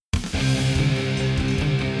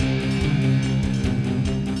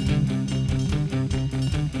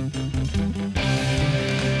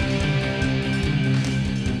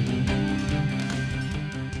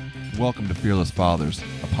Fearless Fathers,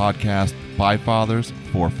 a podcast by fathers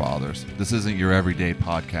for fathers. This isn't your everyday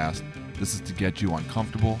podcast. This is to get you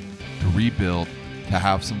uncomfortable, to rebuild, to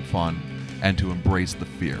have some fun, and to embrace the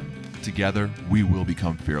fear. Together, we will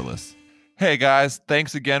become fearless. Hey guys,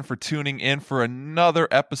 thanks again for tuning in for another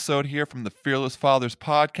episode here from the Fearless Fathers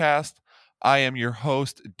podcast. I am your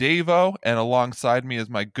host, Davo, and alongside me is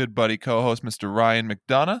my good buddy co-host, Mr. Ryan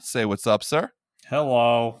McDonough. Say what's up, sir.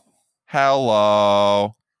 Hello.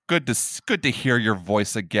 Hello. Good to hear your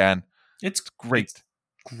voice again. It's great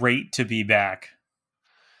to be back.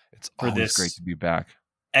 It's always great to be back.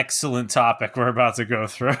 Excellent topic we're about to go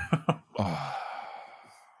through.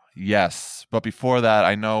 Yes, but before that,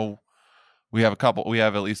 I know we have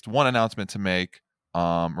at least one announcement to make.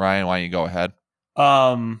 Ryan, why don't you go ahead?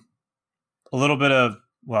 A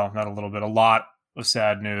lot of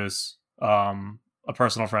sad news. A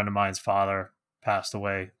personal friend of mine's father passed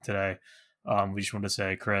away today. We just wanted to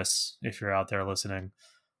say, Chris, if you're out there listening,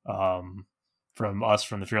 from us,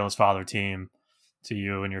 from the Fearless Father team, to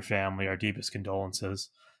you and your family, our deepest condolences.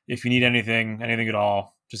 If you need anything at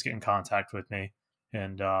all, just get in contact with me,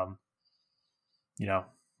 and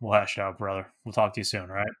we'll hash it out, brother. We'll talk to you soon,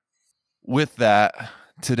 all right? With that,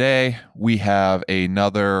 today we have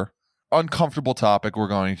another uncomfortable topic we're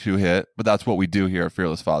going to hit, but that's what we do here at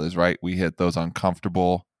Fearless Fathers, right? We hit those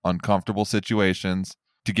uncomfortable situations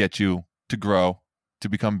to get you to grow, to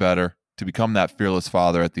become better, to become that fearless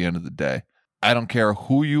father at the end of the day. I don't care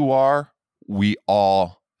who you are, we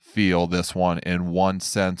all feel this one in one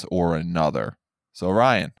sense or another. So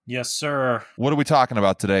Ryan. Yes, sir. What are we talking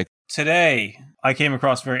about today? Today, I came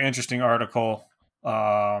across a very interesting article.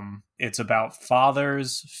 It's about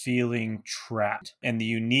fathers feeling trapped and the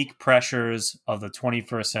unique pressures of the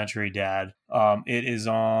 21st century dad. It is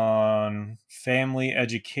on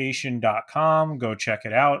familyeducation.com. Go check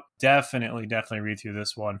it out. Definitely read through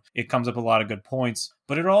this one. It comes up a lot of good points,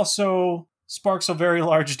 but it also sparks a very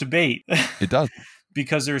large debate. It does.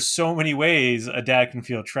 Because there's so many ways a dad can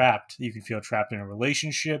feel trapped. You can feel trapped in a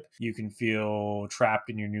relationship. You can feel trapped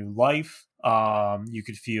in your new life. You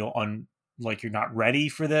could feel like you're not ready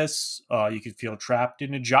for this. You could feel trapped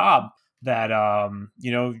in a job that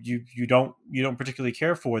you don't particularly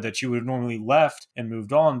care for, that you would have normally left and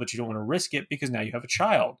moved on, but you don't want to risk it because now you have a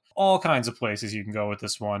child. All kinds of places you can go with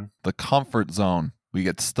this one. The comfort zone. We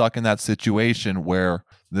get stuck in that situation where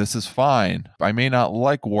this is fine. I may not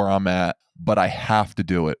like where I'm at, but I have to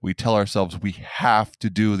do it. We tell ourselves we have to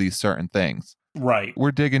do these certain things. Right.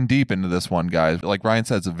 We're digging deep into this one, guys. Like Ryan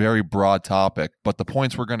said, it's a very broad topic, but the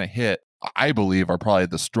points we're going to hit, I believe, are probably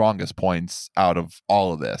the strongest points out of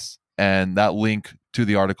all of this. And that link to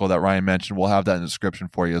the article that Ryan mentioned, we'll have that in the description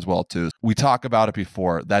for you as well, too. We talked about it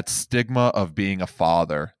before, that stigma of being a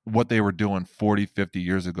father, what they were doing 40, 50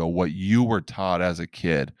 years ago, what you were taught as a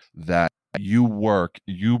kid, that you work,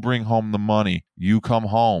 you bring home the money, you come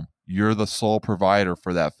home, you're the sole provider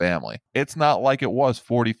for that family. It's not like it was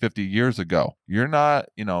 40, 50 years ago. We're not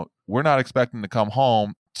expecting to come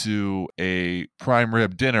home to a prime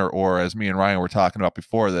rib dinner, or as me and Ryan were talking about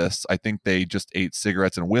before this, I think they just ate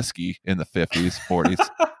cigarettes and whiskey in the 50s, 40s.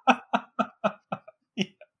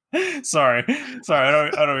 Sorry. I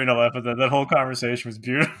don't mean to laugh at that. That whole conversation was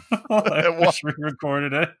beautiful. I wish we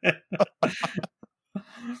recorded it.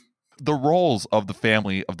 The roles of the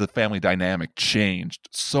family dynamic changed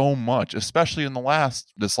so much, especially in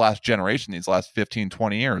this last generation, these last 15,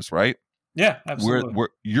 20 years, right? Yeah, absolutely.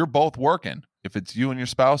 You're both working. If it's you and your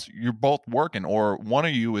spouse, you're both working, or one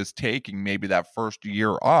of you is taking maybe that first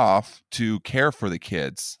year off to care for the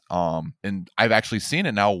kids. And I've actually seen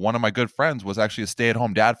it now. One of my good friends was actually a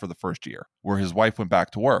stay-at-home dad for the first year, where his wife went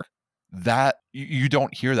back to work. That you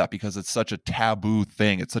don't hear that because it's such a taboo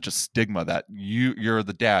thing. It's such a stigma that you're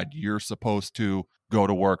the dad. You're supposed to go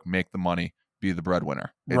to work, make the money, be the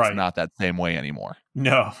breadwinner. It's right. Not that same way anymore.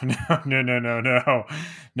 No,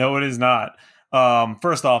 it is not.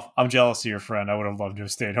 First off, I'm jealous of your friend. I would have loved to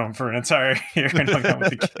have stayed home for an entire year and hung out with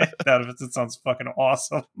the kid. It sounds fucking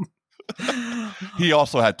awesome. He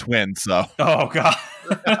also had twins, so. Oh god,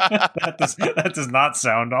 that does not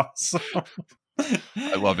sound awesome.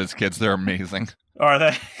 I love his kids. They're amazing. Are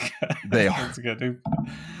they? They are. That's good, dude.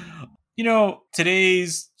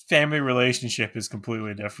 Today's family relationship is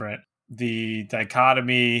completely different. The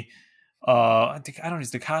dichotomy.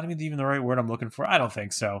 Is dichotomy even the right word I'm looking for? I don't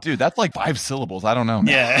think so. Dude, that's like 5 syllables. I don't know.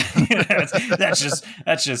 Yeah.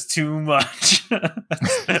 that's just too much.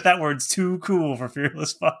 That word's too cool for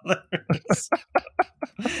Fearless Fathers.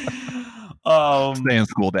 Stay in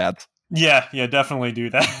school, dads. Yeah, definitely do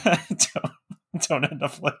that. Don't end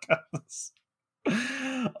up like us.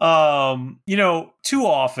 Too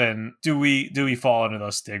often do we fall into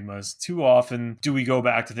those stigmas. Too often do we go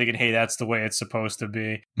back to thinking, hey, that's the way it's supposed to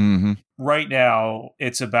be. Mm-hmm. Right now,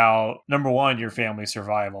 it's about, number one, your family's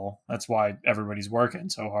survival. That's why everybody's working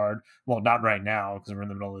so hard. Well, not right now, because we're in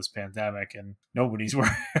the middle of this pandemic and nobody's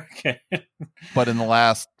working. But in the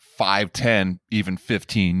last 5, 10, even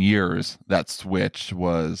 15 years, that switch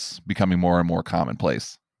was becoming more and more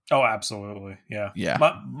commonplace. Oh, absolutely. Yeah. Yeah.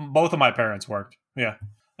 Both of my parents worked. Yeah.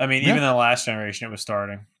 I mean, even in the last generation, it was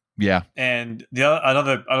starting. Yeah. And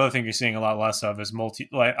another thing you're seeing a lot less of is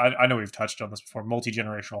I know we've touched on this before,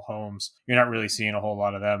 multi-generational homes. You're not really seeing a whole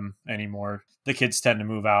lot of them anymore. The kids tend to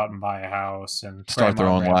move out and buy a house and start their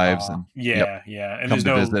own lives. And yeah. And come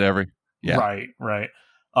to visit every. Yeah. Right.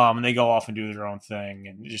 And they go off and do their own thing,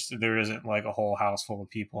 and just there isn't like a whole house full of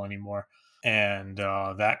people anymore. And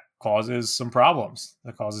that causes some problems.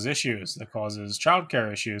 That causes issues. That causes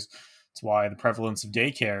childcare issues. It's why the prevalence of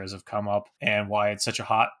daycares have come up, and why it's such a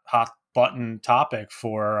hot button topic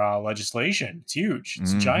for legislation. It's huge.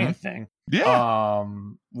 It's a giant thing. Yeah.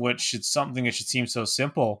 Which it's something that should seem so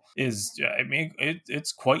simple. It's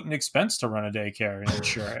quite an expense to run a daycare and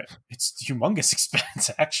insure it. It's a humongous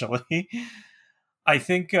expense, actually. I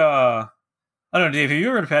think I don't know, Dave, have you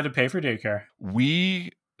ever had to pay for daycare?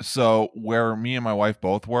 So where me and my wife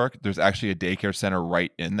both work, there's actually a daycare center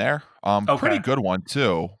right in there. Pretty good one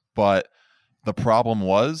too. But the problem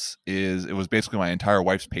is it was basically my entire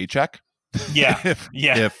wife's paycheck. Yeah. if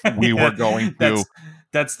we were going to.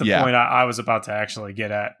 That's the point I was about to actually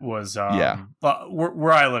get at was,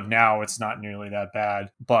 where I live now, it's not nearly that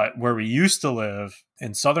bad. But where we used to live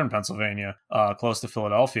in southern Pennsylvania, close to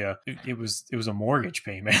Philadelphia, it was a mortgage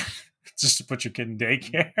payment just to put your kid in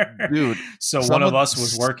daycare. Dude. So one of us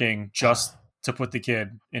was working just to put the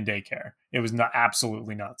kid in daycare. It was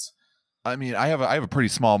absolutely nuts. I mean, I have a pretty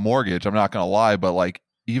small mortgage. I'm not going to lie, but like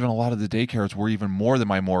even a lot of the daycares were even more than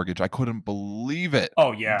my mortgage. I couldn't believe it.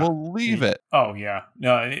 Oh, yeah. Believe it. Oh, yeah.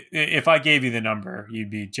 No, if I gave you the number,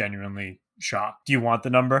 you'd be genuinely shocked. Do you want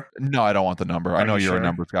the number? No, I don't want the number. I know you're a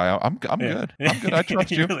numbers guy. I'm good. I'm good. I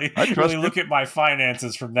trust you. I trust you. Look at my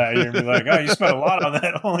finances from that. You're going to be like, oh, you spent a lot on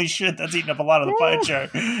that. Holy shit, that's eating up a lot of the pie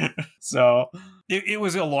chart. So it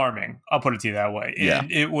was alarming. I'll put it to you that way. Yeah.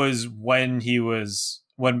 And it was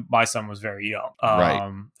when my son was very young.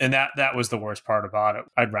 Right. And that was the worst part about it.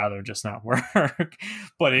 I'd rather just not work.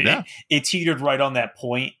 But it teetered right on that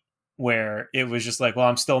point where it was just like, well,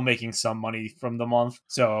 I'm still making some money from the month.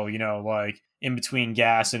 So, like in between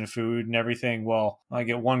gas and food and everything, well, I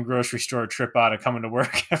get one grocery store trip out of coming to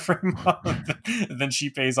work every month. And then she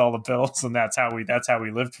pays all the bills, and that's how we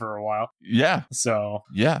lived for a while. Yeah. So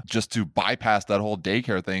just to bypass that whole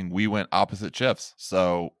daycare thing, we went opposite shifts.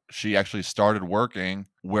 So she actually started working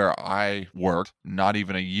where I worked. Not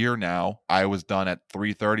even a year now. I was done at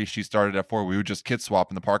 3:30. She started at 4. We would just kid swap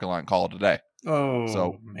in the parking lot and call it a day. Oh,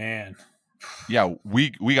 so, man. Yeah,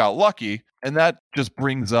 we got lucky. And that just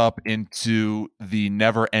brings up into the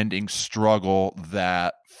never-ending struggle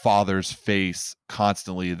that fathers face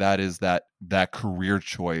constantly. That is that career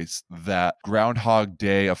choice, that Groundhog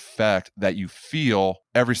Day effect that you feel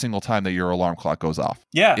every single time that your alarm clock goes off.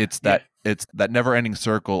 Yeah. It's that never-ending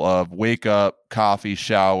circle of wake up, coffee,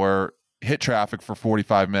 shower, hit traffic for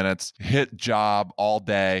 45 minutes, hit job all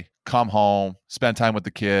day, come home, spend time with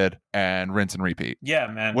the kid, and rinse and repeat. Yeah,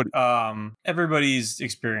 man. Everybody's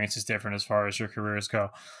experience is different as far as your careers go.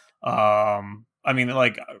 I mean,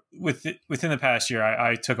 like within the past year,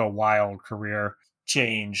 I took a wild career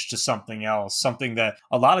change to something else, something that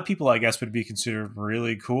a lot of people, I guess, would be considered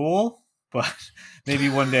really cool. But maybe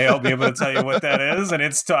one day I'll be able to tell you what that is. And I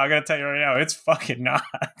got to tell you right now, it's fucking not.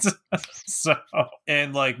 So,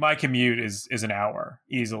 and like my commute is an hour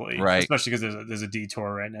easily, right? Especially because there's a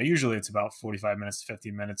detour right now. Usually it's about 45 minutes to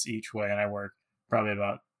 50 minutes each way. And I work probably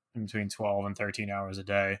about in between 12 and 13 hours a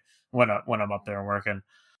day when I'm up there working.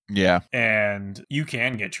 Yeah. And you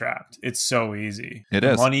can get trapped. It's so easy. It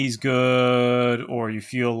is. Money's good, or you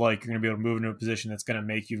feel like you're going to be able to move into a position that's going to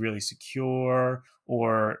make you really secure,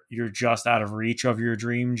 or you're just out of reach of your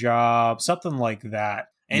dream job, something like that.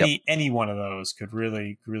 Any one of those could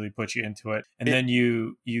really, really put you into it. And then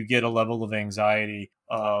you get a level of anxiety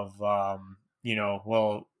of,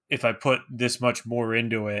 well, if I put this much more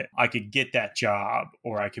into it, I could get that job,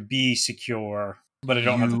 or I could be secure, but I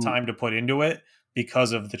don't have the time to put into it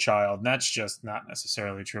because of the child. And that's just not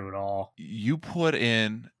necessarily true at all. You put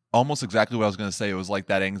in almost exactly what I was going to say. It was like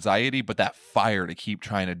that anxiety, but that fire to keep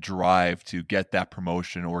trying to drive to get that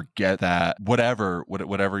promotion or get that whatever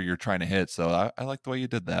you're trying to hit. So I like the way you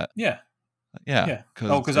did that. Yeah. Yeah.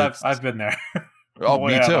 Because I've been there. Oh,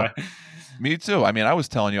 me too. Me too. I mean, I was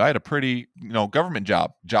telling you, I had a pretty, government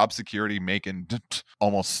job security, making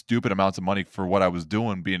almost stupid amounts of money for what I was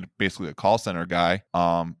doing, being basically a call center guy.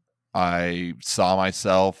 I saw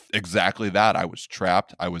myself exactly that. I was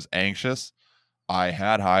trapped. I was anxious. I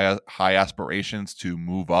had high aspirations to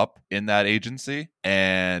move up in that agency.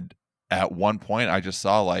 And at one point I just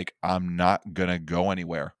saw like, I'm not going to go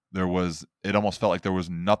anywhere. It almost felt like there was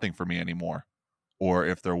nothing for me anymore. Or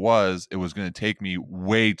if there was, it was going to take me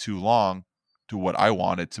way too long to what I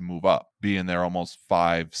wanted to move up, being there almost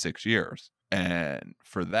 5-6 years. And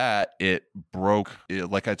for that, it broke,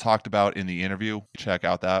 like I talked about in the interview. Check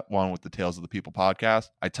out that one with the Tales of the People podcast.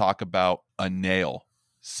 I talk about a nail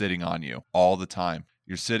sitting on you all the time.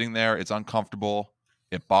 You're sitting there, it's uncomfortable,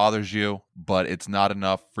 it bothers you, but it's not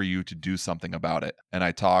enough for you to do something about it. And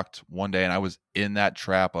I talked one day and I was in that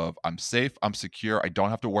trap of, I'm safe, I'm secure, I don't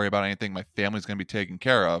have to worry about anything, my family's going to be taken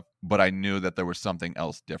care of. But I knew that there was something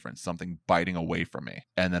else different, something biting away from me.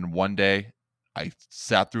 And then one day I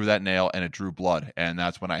sat through that nail and it drew blood. And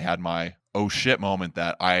that's when I had my oh shit moment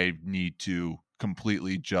that I need to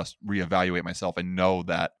completely just reevaluate myself and know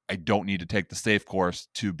that I don't need to take the safe course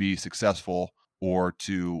to be successful or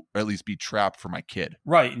to at least be trapped for my kid.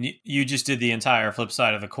 Right. And you just did the entire flip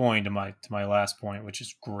side of the coin to my last point, which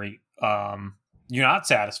is great. You're not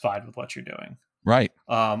satisfied with what you're doing. Right.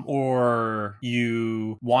 Or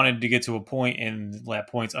you wanted to get to a point and that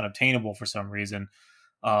point's unobtainable for some reason.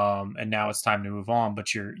 And now it's time to move on,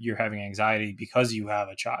 but you're having anxiety because you have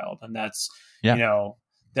a child. And that's,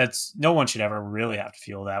 that's, no one should ever really have to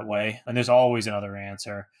feel that way. And there's always another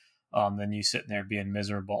answer than you sitting there being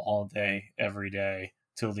miserable all day, every day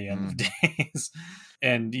till the end of days.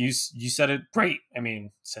 And you said it great. I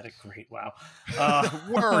mean, said it great. Wow.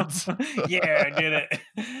 Words. Yeah, I did it.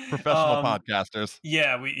 Professional podcasters.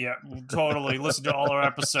 Yeah, we totally listen to all our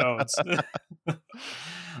episodes.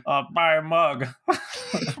 Buy a mug.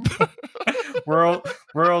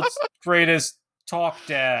 World's greatest talk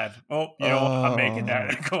dad. Oh, I'm making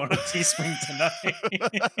that. Going to Teespring tonight.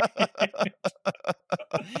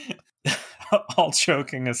 All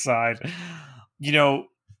joking aside,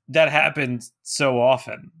 that happens so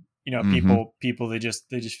often. People they just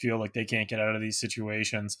feel like they can't get out of these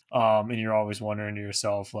situations. And you're always wondering to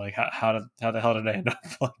yourself, like, how the hell did I end up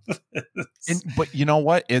like this? But you know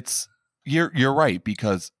what? You're right,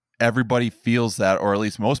 because everybody feels that, or at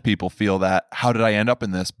least most people feel that. How did I end up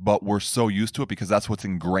in this? But we're so used to it because that's what's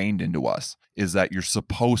ingrained into us, is that you're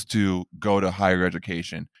supposed to go to higher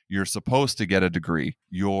education. You're supposed to get a degree.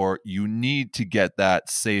 You need to get that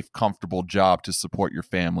safe, comfortable job to support your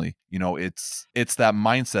family. It's that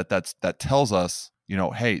mindset that tells us,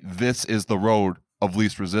 hey, this is the road of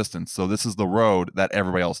least resistance. So this is the road that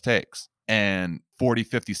everybody else takes. And 40,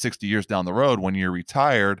 50, 60 years down the road, when you're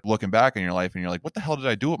retired, looking back in your life and you're like, what the hell did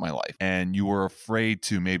I do with my life? And you were afraid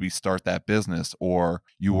to maybe start that business, or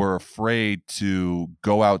you were afraid to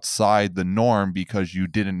go outside the norm because you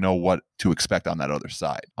didn't know what to expect on that other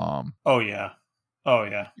side. Oh yeah.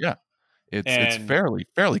 Yeah. It's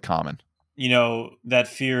fairly common. That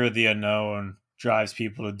fear of the unknown drives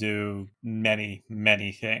people to do many,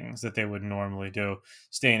 many things that they would normally do.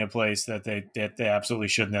 Stay in a place that they absolutely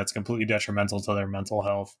shouldn't. That's completely detrimental to their mental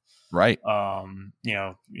health. Right.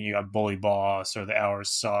 You got bully boss, or the hours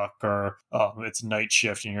suck, or it's night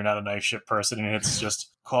shift and you're not a night shift person and it's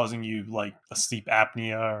just causing you like a sleep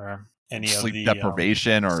apnea or any sleep of the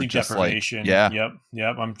deprivation, or sleep just deprivation. Yep.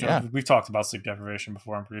 We've talked about sleep deprivation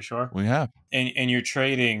before, I'm pretty sure. We have. And you're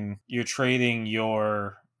trading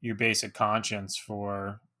your basic conscience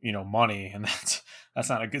for money, and that's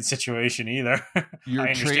not a good situation either. I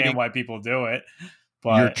understand why people do it,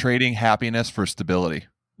 but you're trading happiness for stability.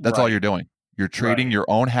 That's all you're doing. You're trading your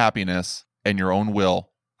own happiness and your own will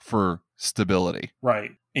for stability.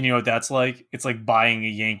 Right. And you know what that's like? It's like buying a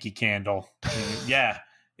Yankee candle. Yeah,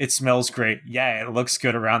 it smells great. Yeah, it looks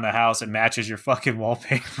good around the house. It matches your fucking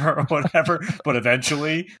wallpaper or whatever, but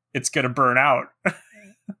eventually it's going to burn out.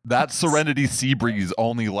 That Serenity Sea Breeze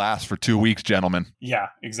only lasts for 2 weeks, gentlemen. Yeah,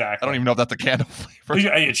 exactly. I don't even know if that's a candle flavor.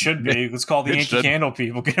 It should be. Let's call the Yankee Candle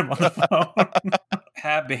people. Get them on the phone.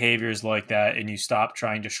 Have behaviors like that, and you stop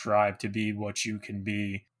trying to strive to be what you can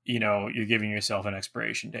be. You're giving yourself an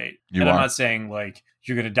expiration date. I'm not saying like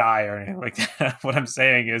you're going to die or anything like that. What I'm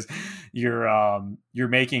saying is you're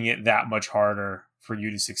making it that much harder for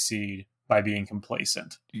you to succeed by being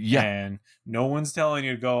complacent. Yeah. And no one's telling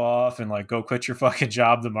you to go off and like go quit your fucking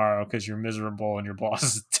job tomorrow because you're miserable and your boss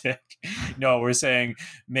is a dick. No, we're saying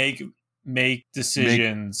make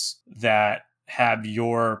decisions that have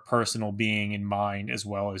your personal being in mind as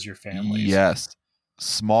well as your family's. Yes.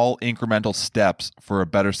 Small incremental steps for a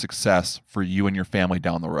better success for you and your family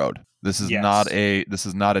down the road. This is Yes.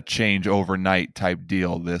 not a change overnight type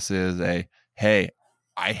deal. This is a, hey,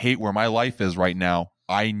 I hate where my life is right now.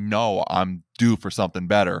 I know I'm due for something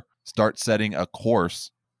better. Start setting a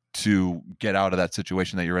course to get out of that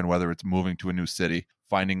situation that you're in, whether it's moving to a new city,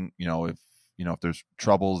 finding, if there's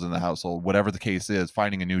troubles in the household, whatever the case is,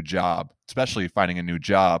 finding a new job, especially finding a new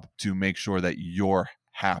job to make sure that you're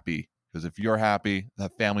happy. Because if you're happy, the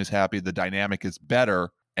family's happy, the dynamic is better,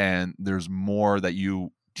 and there's more that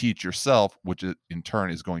you teach yourself, which in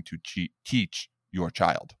turn is going to teach your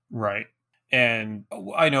child. Right. And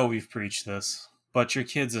I know we've preached this, but your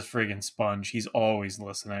kid's a friggin' sponge. He's always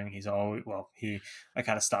listening. He's always, I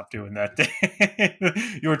kind of stopped doing that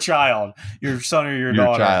thing. Your child, your son or your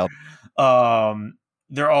daughter. Child.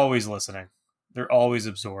 They're always listening. They're always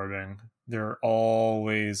absorbing. They're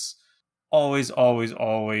always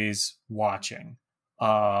watching.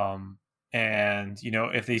 And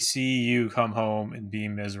if they see you come home and be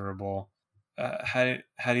miserable, how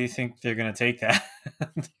do you think they're going to take that?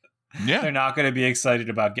 Yeah. They're not going to be excited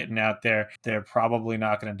about getting out there. They're probably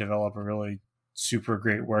not going to develop a really super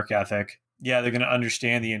great work ethic. Yeah, they're going to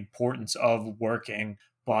understand the importance of working,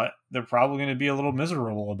 but they're probably going to be a little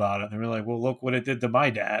miserable about it. They're like, well, look what it did to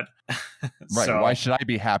my dad. Right. So, why should I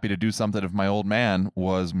be happy to do something if my old man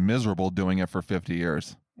was miserable doing it for 50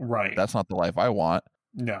 years? Right. That's not the life I want.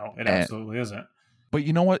 No, it absolutely isn't. But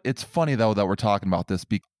you know what? It's funny, though, that we're talking about this,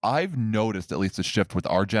 because I've noticed at least a shift with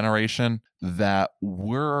our generation that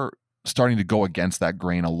we're starting to go against that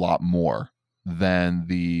grain a lot more than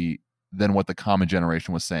what the common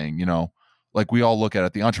generation was saying. Like we all look at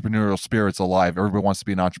it, the entrepreneurial spirit's alive. Everybody wants to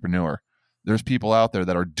be an entrepreneur. There's people out there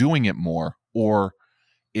that are doing it more, or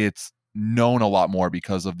it's known a lot more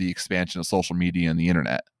because of the expansion of social media and the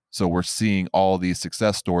internet. So we're seeing all these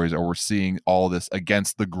success stories, or we're seeing all this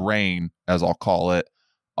against the grain, as I'll call it,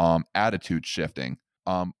 attitude shifting.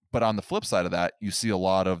 But on the flip side of that, you see a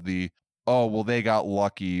lot of the, oh, well, they got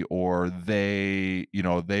lucky, or they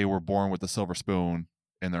were born with a silver spoon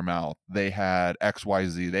in their mouth. They had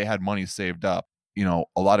XYZ. They had money saved up. A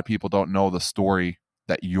lot of people don't know the story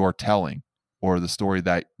that you're telling, or the story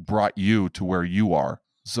that brought you to where you are.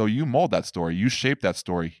 So you mold that story. You shape that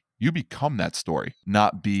story. You become that story,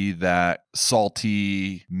 not be that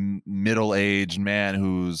salty middle-aged man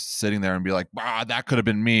who's sitting there and be like, that could have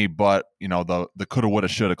been me. But, the coulda, woulda,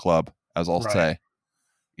 shoulda club, as I'll say,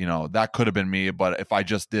 that could have been me. But if I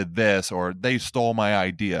just did this, or they stole my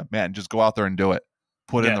idea, man, just go out there and do it.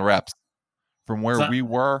 Put in the reps. From where we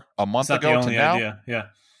were a month ago to now.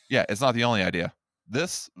 Idea. Yeah, it's not the only idea.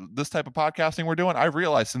 This type of podcasting we're doing, I've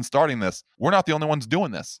realized since starting this, we're not the only ones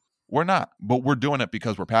doing this. We're not, but we're doing it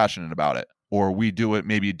because we're passionate about it, or we do it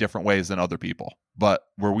maybe different ways than other people. But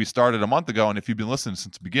where we started a month ago, and if you've been listening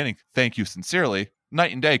since the beginning, thank you sincerely,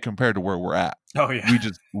 night and day compared to where we're at. Oh yeah,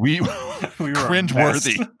 we were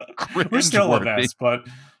cringeworthy. We're still a mess, but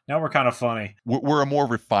now we're kind of funny. We're a more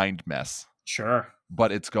refined mess. Sure.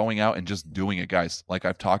 But it's going out and just doing it, guys. Like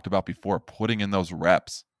I've talked about before, putting in those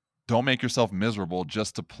reps. Don't make yourself miserable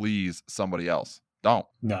just to please somebody else. Don't.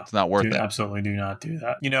 No, it's not worth it. Absolutely do not do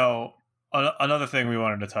that. Another thing we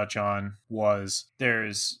wanted to touch on was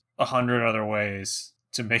there's 100 other ways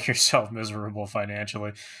to make yourself miserable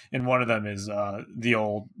financially, and one of them is the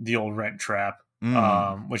old rent trap,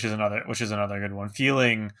 which is another good one.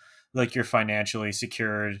 Feeling like you're financially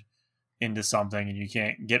secured into something and you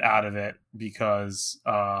can't get out of it because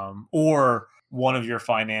or one of your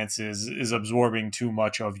finances is absorbing too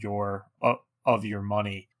much of your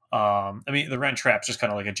money. The rent trap's just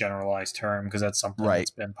kind of like a generalized term because that's something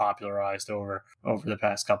that's been popularized over the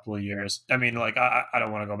past couple of years. I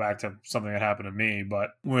don't want to go back to something that happened to me,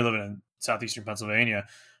 but when we were living in southeastern Pennsylvania,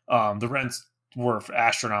 the rents were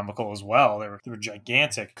astronomical as well. They were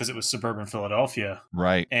gigantic because it was suburban Philadelphia,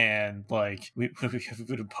 right? And we put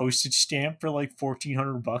a postage stamp for like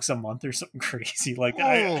 $1,400 a month or something crazy.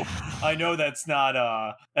 I know that's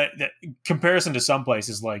not that comparison to some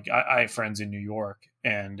places. Like I have friends in New York,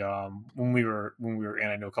 and when we were in,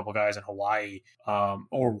 I know a couple guys in Hawaii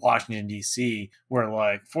or Washington D.C. where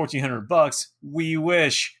like $1,400. We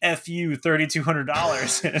wish f you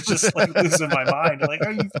 $3,200, and it's just like losing my mind. Like,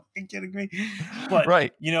 are you fucking kidding me? But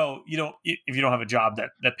right. you don't if you don't have a job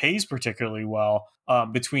that pays particularly well,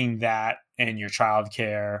 between that and your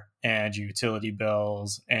childcare and your utility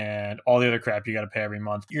bills and all the other crap you got to pay every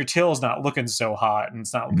month, your till's not looking so hot, and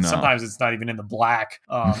it's not. No. Sometimes it's not even in the black,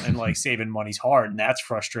 and like saving money's hard, and that's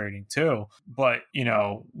frustrating too. But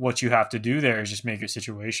what you have to do there is just make your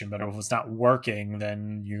situation better. If it's not working,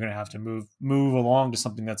 then you're gonna have to move along to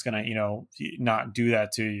something that's gonna not do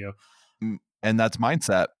that to you. And that's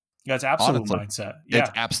mindset. That's absolute Honestly, mindset. it's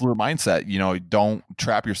Yeah. absolute mindset. Don't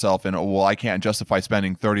trap yourself in, well, I can't justify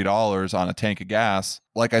spending $30 on a tank of gas.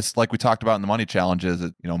 Like we talked about in the money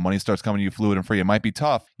challenges, money starts coming to you fluid and free. It might be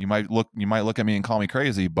tough. You might look at me and call me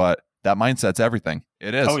crazy, but that mindset's everything.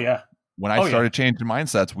 It Oh is. yeah. When I Oh yeah. started changing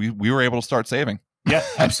mindsets, we were able to start saving. Yeah,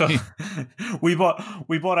 absolutely. we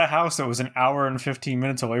bought a house that was an hour and 15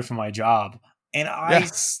 minutes away from my job, and I Yeah,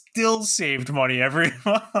 still saved money every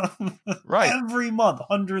month. right. Every month,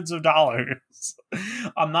 hundreds of dollars.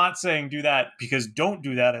 I'm not saying do that, because don't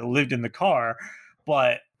do that. I lived in the car,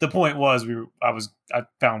 but the point was I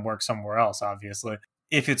found work somewhere else, obviously.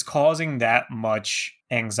 If it's causing that much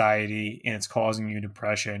anxiety and it's causing you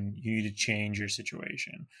depression, you need to change your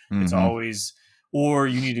situation. It's Mm-hmm. always, or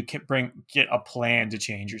you need to get a plan to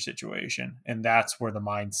change your situation, and that's where the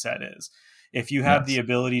mindset is. If you have Yes. the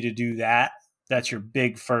ability to do that, that's your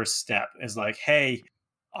big first step, is like, hey,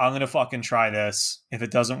 I'm gonna fucking try this. If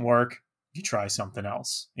it doesn't work, you try something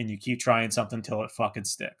else, and you keep trying something until it fucking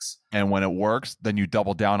sticks. And when it works, then you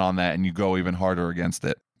double down on that and you go even harder against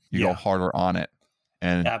it. You go Yeah, harder on it,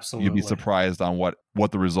 and you'd be absolutely. surprised on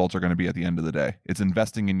what the results are going to be at the end of the day. It's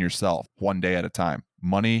investing in yourself one day at a time.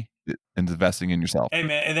 Money and investing in yourself. Hey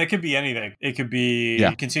man, and that could be anything. It could be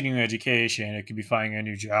Yeah. continuing education. It could be finding a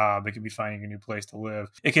new job. It could be finding a new place to live.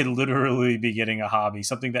 It could literally be getting a hobby,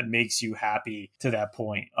 something that makes you happy to that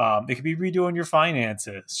point. It could be redoing your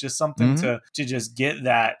finances, just something Mm-hmm. to just get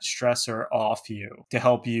that stressor off you, to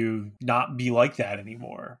help you not be like that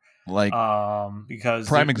anymore. Like Because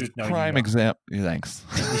prime there's no you prime know. example. Thanks.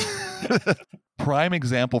 Prime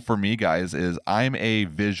example for me, guys, is I'm a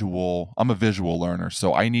visual learner,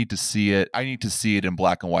 so I need to see it in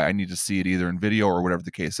black and white. I need to see it either in video or whatever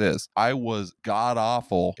the case is. I was god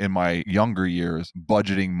awful in my younger years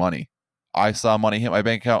budgeting money. I saw money hit my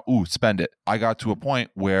bank account, ooh, spend it. I got to a point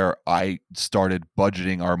where I started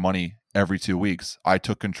budgeting our money every 2 weeks. I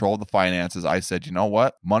took control of the finances. I said, you know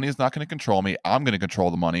what? Money is not going to control me. I'm going to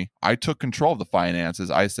control the money. I took control of the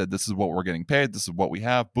finances. I said, this is what we're getting paid. This is what we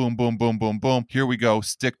have. Boom, boom, boom, boom, boom. Here we go.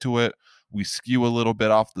 Stick to it. We skew a little bit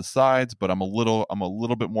off the sides, but I'm a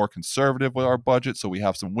little bit more conservative with our budget, so we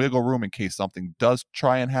have some wiggle room in case something does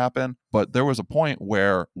try and happen. But there was a point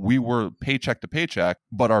where we were paycheck to paycheck,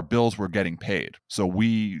 but our bills were getting paid. So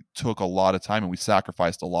we took a lot of time and we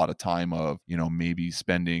sacrificed a lot of time of, maybe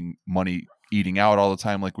spending money eating out all the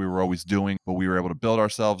time like we were always doing, but we were able to build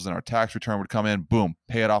ourselves, and our tax return would come in, boom,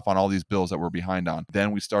 pay it off on all these bills that we're behind on.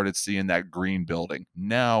 Then we started seeing that green building.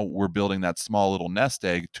 Now we're building that small little nest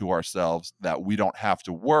egg to ourselves that we don't have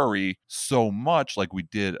to worry so much like we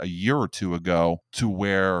did a year or two ago, to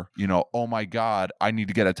where, oh my God, I need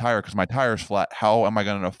to get a tire because my tire's flat. How am I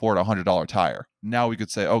going to afford a $100 tire? Now we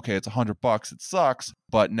could say, okay, it's $100. It sucks,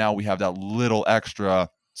 but now we have that little extra,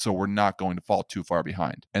 so we're not going to fall too far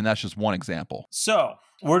behind. And that's just one example. So,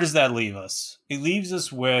 where does that leave us? It leaves us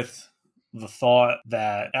with the thought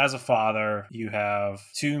that as a father, you have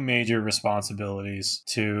two major responsibilities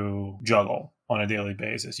to juggle on a daily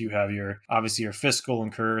basis. You have obviously your fiscal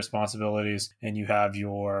and career responsibilities, and you have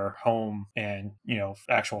your home and,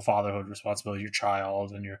 actual fatherhood responsibility, your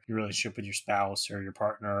child, and your relationship with your spouse or your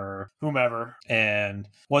partner or whomever. And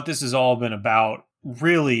what this has all been about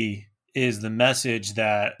really is the message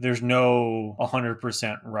that there's no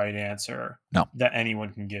 100% right answer that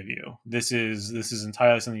anyone can give you. This is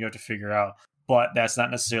entirely something you have to figure out, but that's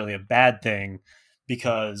not necessarily a bad thing,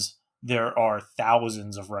 because there are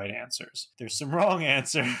thousands of right answers. There's some wrong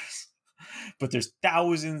answers, but there's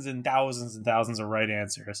thousands and thousands and thousands of right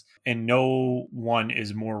answers, and no one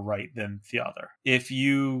is more right than the other. If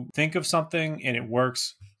you think of something and it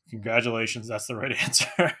works, congratulations, that's the right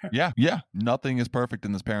answer. Yeah. Nothing is perfect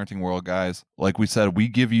in this parenting world, guys. Like we said, we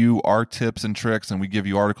give you our tips and tricks, and we give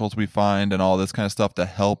you articles we find and all this kind of stuff to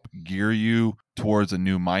help gear you towards a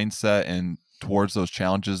new mindset and towards those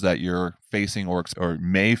challenges that you're facing or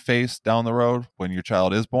may face down the road when your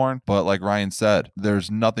child is born. But like Ryan said,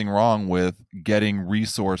 there's nothing wrong with getting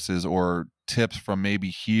resources or tips from maybe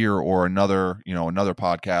here or another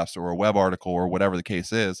podcast or a web article or whatever the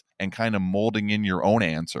case is, and kind of molding in your own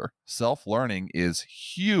answer. Self-learning is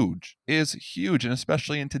huge, and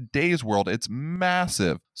especially in today's world, it's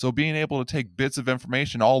massive. So being able to take bits of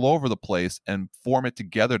information all over the place and form it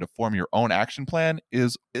together to form your own action plan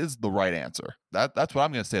is the right answer. That's what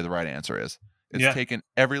I'm going to say the right answer is. It's taking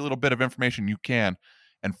every little bit of information you can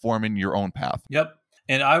and forming your own path. Yep.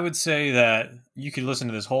 And I would say that you could listen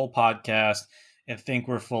to this whole podcast and think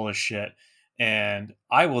we're full of shit. And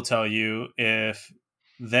I will tell you, if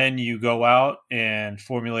then you go out and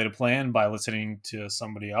formulate a plan by listening to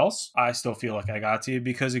somebody else. I still feel like I got to you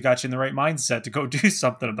because it got you in the right mindset to go do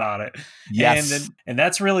something about it. Yes. And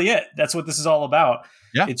that's really it. That's what this is all about.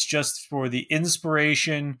 Yeah. It's just for the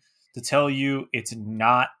inspiration to tell you it's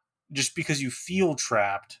not just because you feel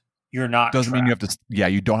trapped, you're not Doesn't trapped. mean you have to. Yeah,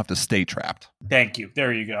 you don't have to stay trapped. Thank you.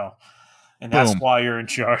 There you go. And that's why you're in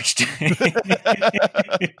charge.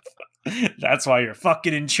 That's why you're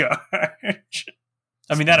fucking in charge.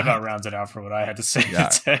 I mean, that about rounds it out for what I had to say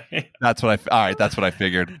today. That's what I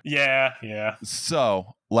figured. Yeah.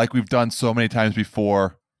 So, like we've done so many times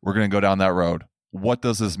before, we're going to go down that road. What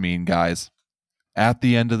does this mean, guys? At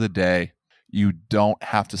the end of the day, you don't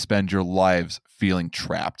have to spend your lives feeling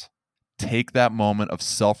trapped. Take that moment of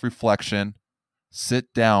self-reflection,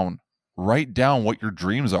 sit down, write down what your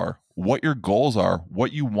dreams are, what your goals are,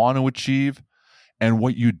 what you want to achieve, and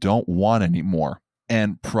what you don't want anymore,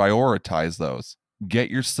 and prioritize those.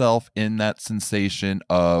 Get yourself in that sensation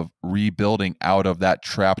of rebuilding out of that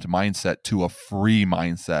trapped mindset to a free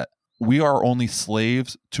mindset. We are only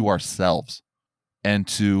slaves to ourselves and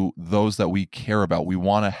to those that we care about. We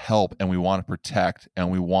want to help and we want to protect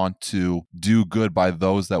and we want to do good by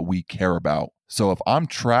those that we care about. So if I'm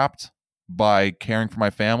trapped by caring for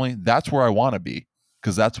my family, that's where I want to be,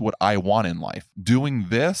 because that's what I want in life. Doing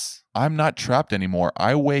this, I'm not trapped anymore.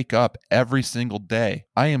 I wake up every single day.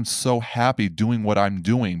 I am so happy doing what I'm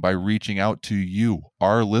doing by reaching out to you,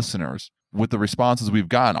 our listeners. With the responses we've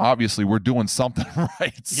gotten, obviously we're doing something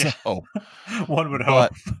right. Yeah. So one would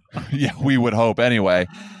hope. Yeah, we would hope anyway.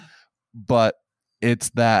 But it's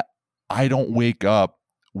that I don't wake up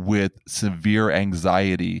with severe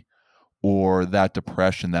anxiety or that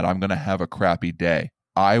depression that I'm going to have a crappy day.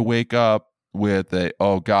 I wake up with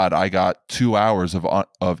oh God, I got 2 hours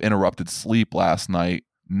of interrupted sleep last night,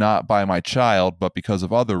 not by my child, but because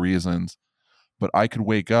of other reasons. But I could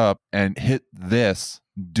wake up and hit this,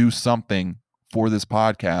 do something for this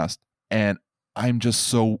podcast, and I'm just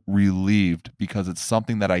so relieved because it's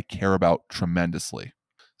something that I care about tremendously.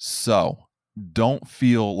 So don't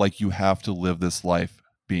feel like you have to live this life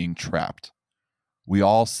being trapped. We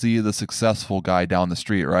all see the successful guy down the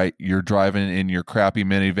street, right? You're driving in your crappy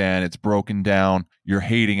minivan, it's broken down, you're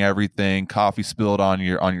hating everything, coffee spilled on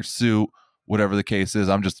your suit, whatever the case is.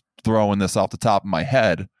 I'm just throwing this off the top of my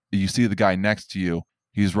head. You see the guy next to you,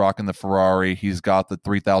 he's rocking the Ferrari, he's got the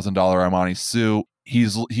 $3,000 Armani suit,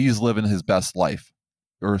 he's living his best life.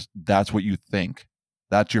 Or that's what you think.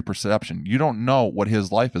 That's your perception. You don't know what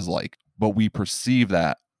his life is like, but we perceive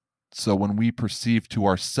that. So when we perceive to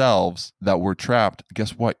ourselves that we're trapped,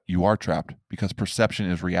 guess what? You are trapped, because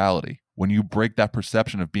perception is reality. When you break that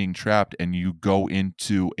perception of being trapped and you go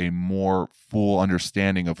into a more full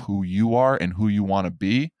understanding of who you are and who you want to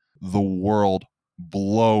be, the world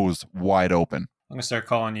blows wide open. I'm going to start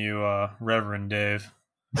calling you Reverend Dave,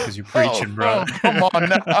 because you're preaching, bro. Come on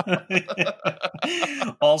now.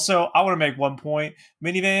 Also, I want to make one point.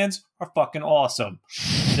 Minivans are fucking awesome.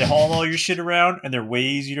 They haul all your shit around, and they're way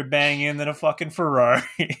easier to bang in than a fucking Ferrari.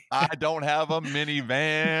 I don't have a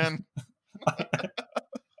minivan.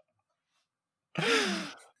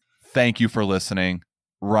 Thank you for listening.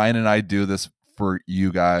 Ryan and I do this for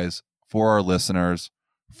you guys, for our listeners,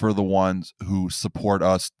 for the ones who support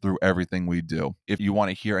us through everything we do. If you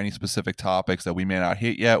want to hear any specific topics that we may not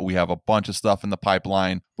hit yet, we have a bunch of stuff in the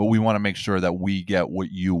pipeline, but we want to make sure that we get what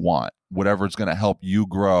you want. Whatever is going to help you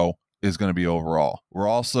grow is going to be overall. We're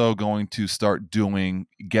also going to start doing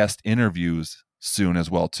guest interviews soon as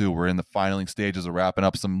well too. We're in the final stages of wrapping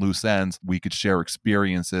up some loose ends. We could share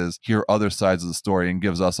experiences, hear other sides of the story, and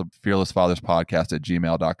gives us a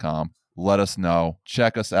fearlessfatherspodcast@gmail.com. Let us know.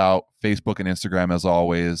 Check us out, Facebook and Instagram as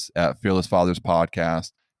always at Fearless Fathers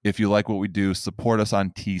Podcast. If you like what we do, support us on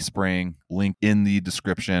Teespring, link in the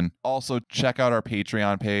description. Also, check out our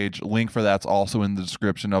Patreon page. Link for that's also in the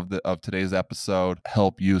description of today's episode.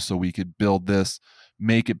 Help you so we could build this,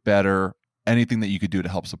 make it better. Anything that you could do to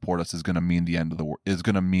help support us is going to mean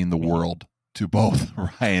the world to both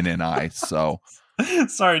Ryan and I. So,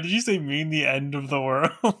 sorry, did you say mean the end of the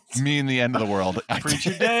world? Mean the end of the world.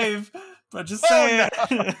 Preacher Dave, but just say it.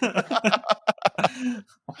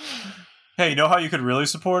 Hey, you know how you could really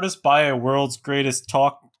support us? Buy a World's Greatest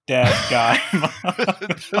Talk Dad guy.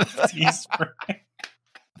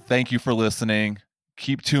 Thank you for listening.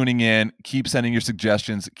 Keep tuning in. Keep sending your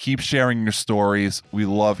suggestions. Keep sharing your stories. We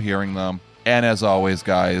love hearing them. And as always,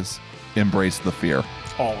 guys, embrace the fear.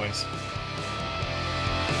 Always.